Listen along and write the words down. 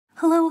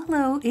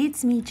Hello,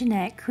 it's me,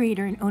 Janette,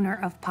 creator and owner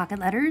of Pocket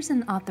Letters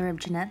and author of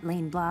Janette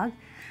Lane blog.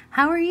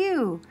 How are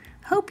you?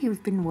 Hope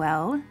you've been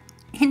well.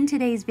 In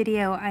today's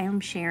video, I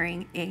am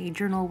sharing a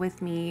journal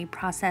with me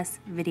process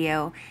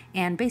video,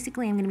 and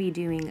basically I'm going to be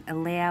doing a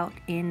layout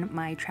in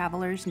my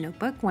traveler's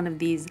notebook, one of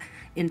these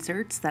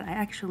inserts that I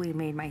actually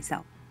made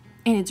myself.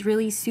 And it's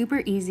really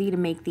super easy to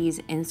make these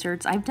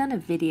inserts. I've done a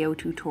video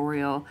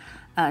tutorial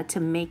to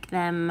make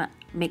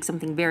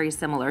something very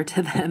similar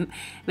to them,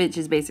 which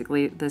is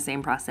basically the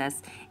same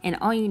process. And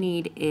all you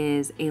need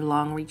is a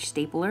long reach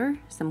stapler,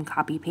 some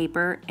copy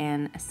paper,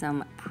 and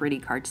some pretty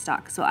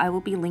cardstock. So I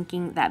will be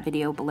linking that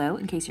video below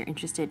in case you're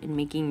interested in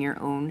making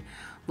your own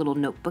little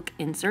notebook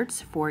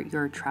inserts for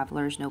your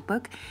traveler's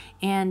notebook.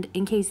 And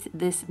in case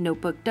this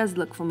notebook does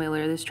look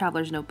familiar, this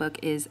traveler's notebook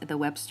is the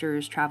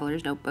Webster's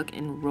Traveler's Notebook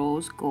in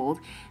rose gold,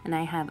 and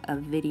I have a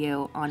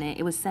video on it.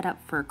 It was set up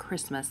for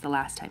Christmas the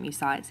last time you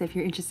saw it, so if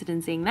you're interested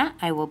in seeing that,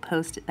 I will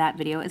post that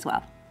video as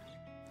well.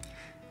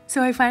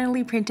 So I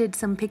finally printed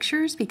some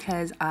pictures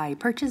because I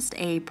purchased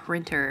a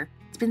printer.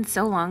 It's been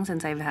so long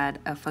since I've had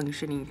a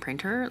functioning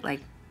printer, like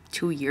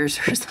 2 years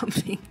or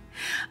something.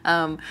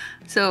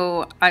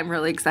 So I'm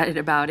really excited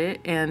about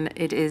it, and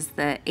it is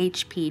the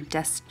HP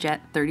DeskJet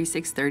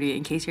 3630.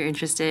 In case you're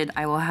interested,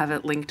 I will have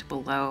it linked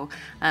below.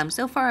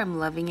 So far I'm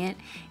loving it,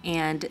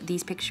 and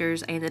these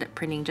pictures I ended up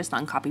printing just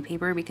on copy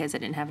paper because I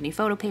didn't have any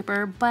photo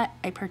paper, but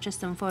I purchased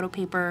some photo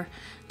paper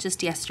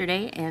just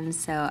yesterday, and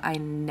so I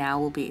now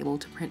will be able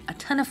to print a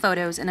ton of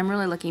photos, and I'm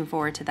really looking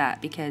forward to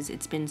that because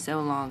it's been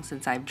so long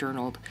since I've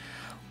journaled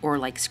or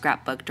like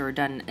scrapbooked or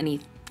done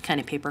any kind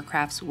of paper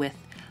crafts with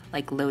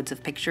like loads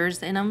of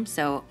pictures in them,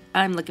 so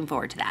I'm looking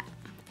forward to that.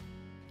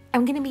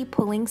 I'm going to be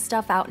pulling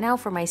stuff out now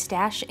for my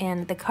stash,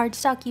 and the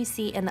cardstock you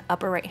see in the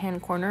upper right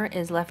hand corner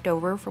is left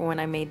over from when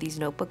I made these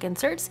notebook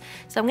inserts,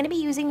 so I'm going to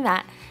be using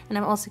that, and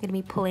I'm also going to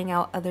be pulling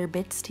out other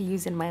bits to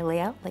use in my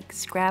layout like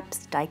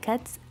scraps, die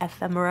cuts,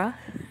 ephemera,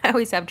 I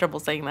always have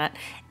trouble saying that,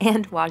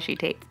 and washi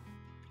tape.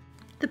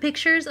 The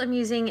pictures I'm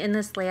using in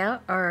this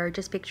layout are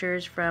just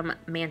pictures from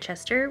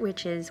Manchester,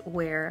 which is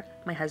where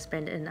my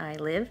husband and I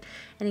live.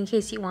 And in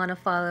case you want to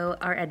follow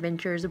our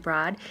adventures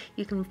abroad,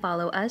 you can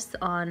follow us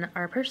on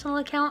our personal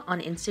account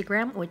on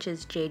Instagram, which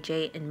is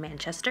JJ in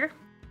Manchester.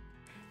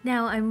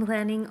 Now I'm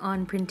planning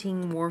on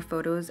printing more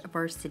photos of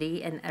our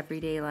city and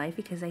everyday life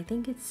because I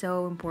think it's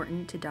so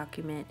important to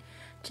document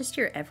just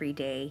your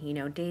everyday, you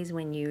know, days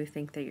when you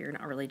think that you're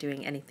not really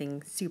doing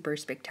anything super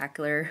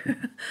spectacular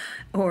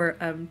or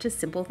just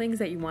simple things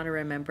that you want to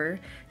remember.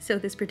 So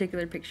this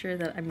particular picture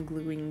that I'm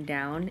gluing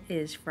down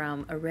is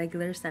from a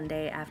regular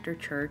Sunday after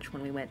church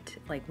when we went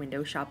like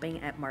window shopping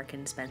at Mark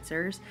and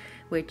Spencer's,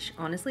 which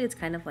honestly it's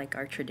kind of like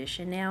our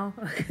tradition now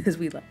because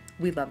we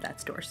love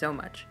that store so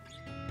much.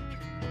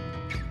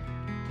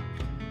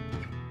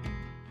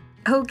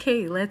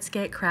 Okay, let's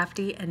get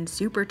crafty and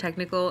super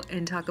technical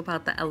and talk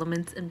about the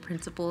elements and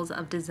principles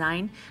of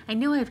design. I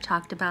know I've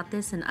talked about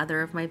this in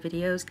other of my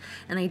videos,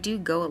 and I do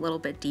go a little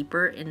bit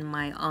deeper in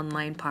my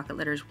online Pocket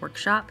Letters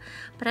workshop,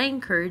 but I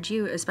encourage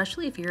you,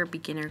 especially if you're a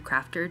beginner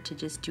crafter, to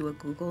just do a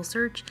Google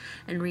search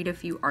and read a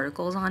few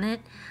articles on it.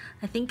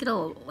 I think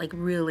it'll like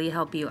really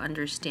help you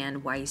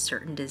understand why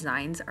certain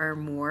designs are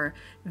more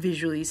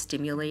visually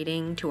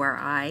stimulating to our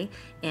eye,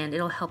 and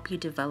it'll help you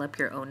develop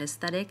your own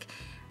aesthetic.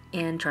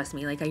 And trust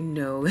me, like I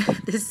know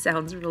this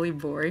sounds really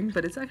boring,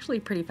 but it's actually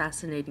pretty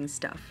fascinating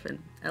stuff, and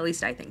at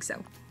least I think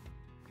so.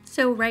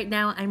 So right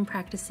now I'm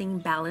practicing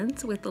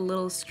balance with a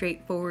little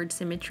straightforward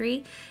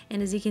symmetry,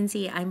 and as you can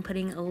see I'm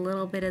putting a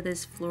little bit of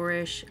this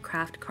flourish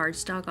craft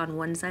cardstock on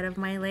one side of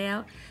my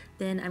layout,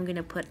 then I'm going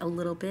to put a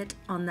little bit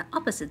on the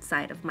opposite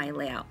side of my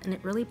layout, and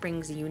it really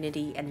brings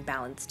unity and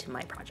balance to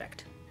my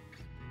project.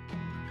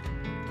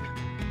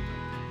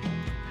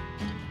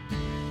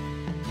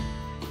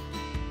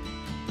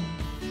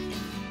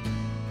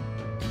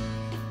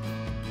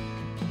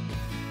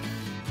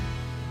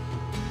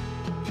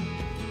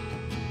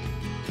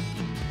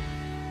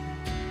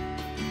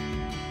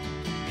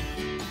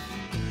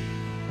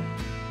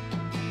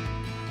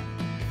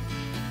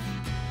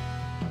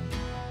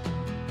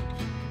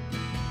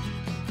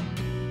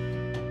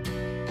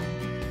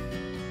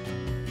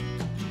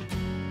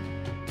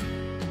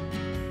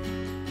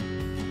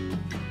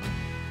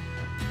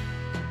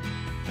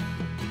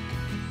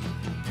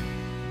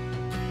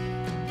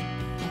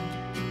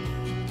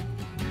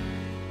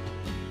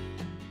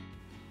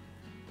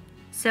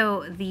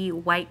 So the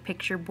white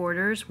picture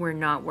borders were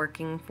not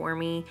working for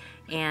me,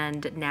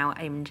 and now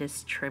I'm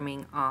just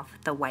trimming off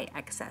the white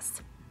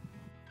excess.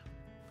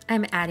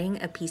 I'm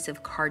adding a piece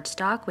of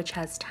cardstock which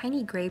has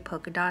tiny gray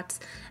polka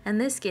dots,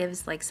 and this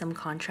gives like some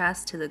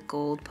contrast to the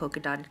gold polka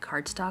dotted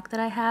cardstock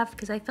that I have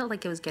because I felt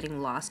like it was getting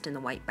lost in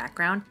the white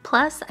background.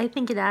 Plus, I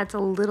think it adds a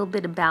little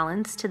bit of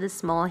balance to the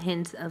small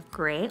hints of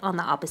gray on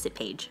the opposite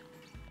page.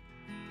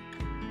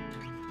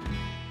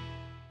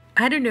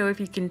 I don't know if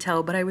you can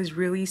tell, but I was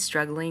really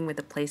struggling with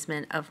the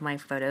placement of my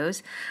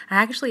photos. I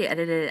actually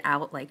edited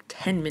out like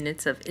 10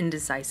 minutes of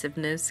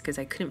indecisiveness because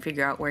I couldn't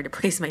figure out where to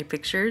place my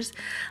pictures.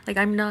 Like,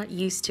 I'm not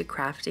used to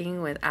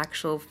crafting with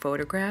actual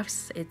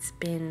photographs. It's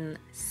been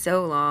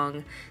so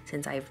long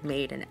since I've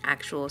made an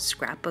actual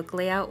scrapbook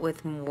layout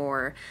with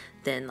more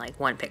than like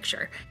one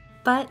picture.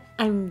 But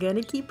I'm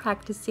gonna keep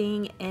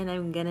practicing and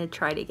I'm gonna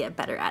try to get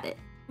better at it.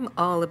 I'm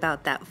all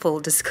about that full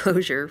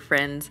disclosure,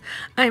 friends.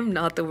 I'm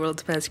not the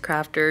world's best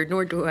crafter,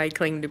 nor do I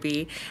claim to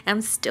be.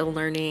 I'm still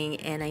learning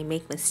and I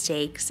make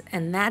mistakes,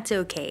 and that's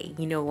okay.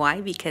 You know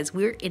why? Because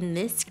we're in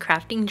this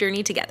crafting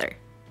journey together.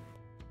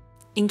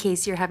 In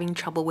case you're having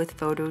trouble with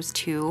photos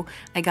too,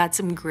 I got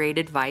some great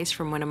advice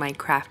from one of my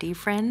crafty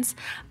friends,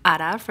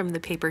 Ada from the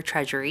Paper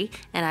Treasury,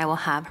 and I will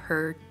have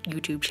her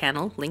YouTube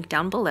channel linked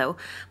down below.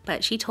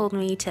 But she told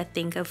me to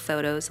think of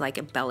photos like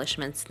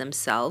embellishments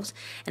themselves,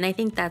 and I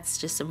think that's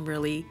just some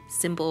really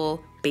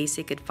simple,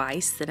 basic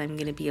advice that I'm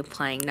going to be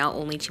applying not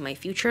only to my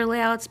future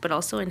layouts, but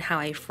also in how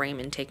I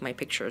frame and take my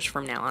pictures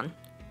from now on.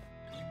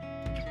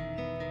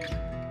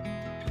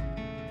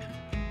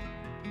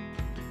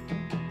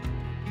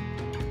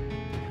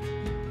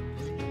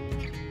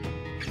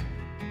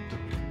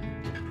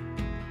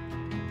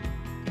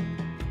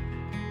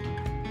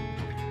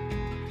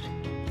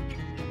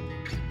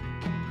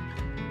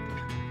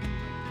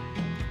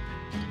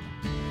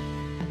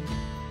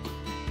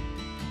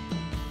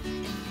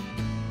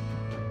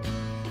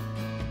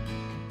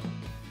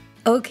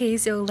 Okay,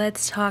 so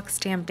let's talk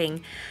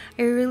stamping.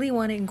 I really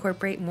want to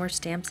incorporate more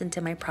stamps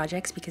into my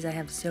projects because I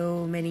have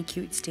so many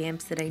cute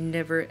stamps that I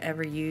never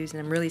ever use, and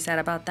I'm really sad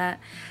about that.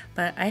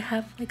 But I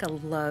have like a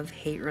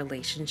love-hate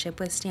relationship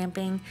with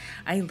stamping.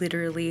 I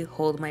literally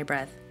hold my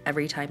breath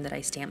every time that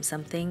I stamp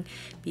something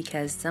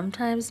because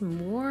sometimes,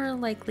 more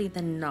likely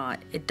than not,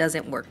 it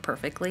doesn't work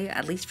perfectly,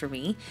 at least for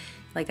me.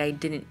 Like, I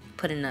didn't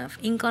put enough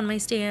ink on my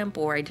stamp,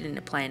 or I didn't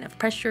apply enough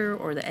pressure,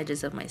 or the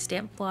edges of my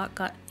stamp block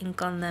got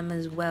ink on them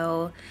as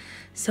well.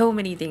 So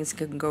many things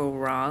can go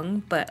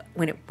wrong, but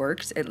when it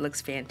works, it looks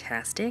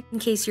fantastic. In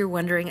case you're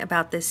wondering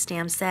about this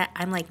stamp set,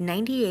 I'm like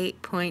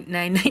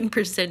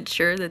 98.99%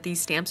 sure that these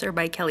stamps are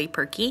by Kelly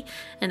Perky,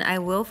 and I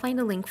will find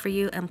a link for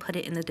you and put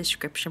it in the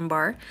description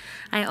bar.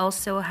 I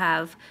also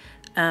have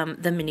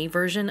the mini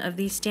version of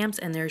these stamps,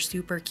 and they're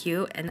super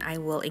cute, and I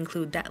will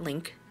include that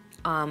link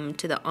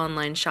to the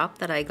online shop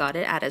that I got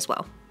it at as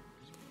well.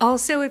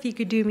 Also, if you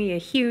could do me a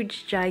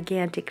huge,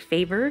 gigantic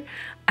favor,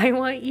 I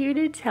want you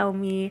to tell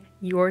me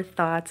your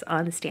thoughts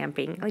on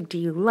stamping. Like, do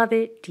you love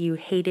it? Do you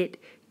hate it?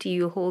 Do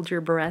you hold your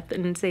breath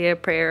and say a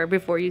prayer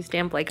before you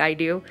stamp like I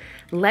do?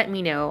 Let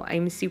me know.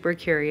 I'm super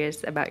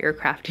curious about your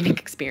crafting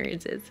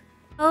experiences.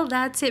 Well,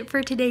 that's it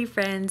for today,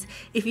 friends.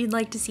 If you'd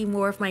like to see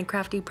more of my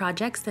crafty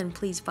projects, then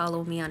please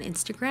follow me on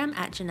Instagram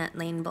at Janette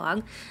Lane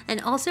Blog. And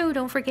also,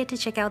 don't forget to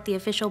check out the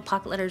official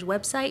Pocket Letters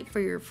website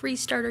for your free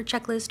starter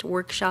checklist,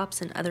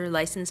 workshops, and other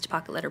licensed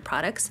Pocket Letter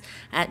products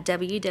at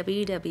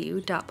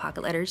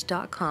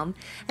www.pocketletters.com.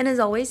 And as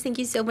always, thank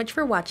you so much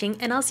for watching,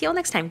 and I'll see y'all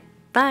next time.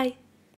 Bye!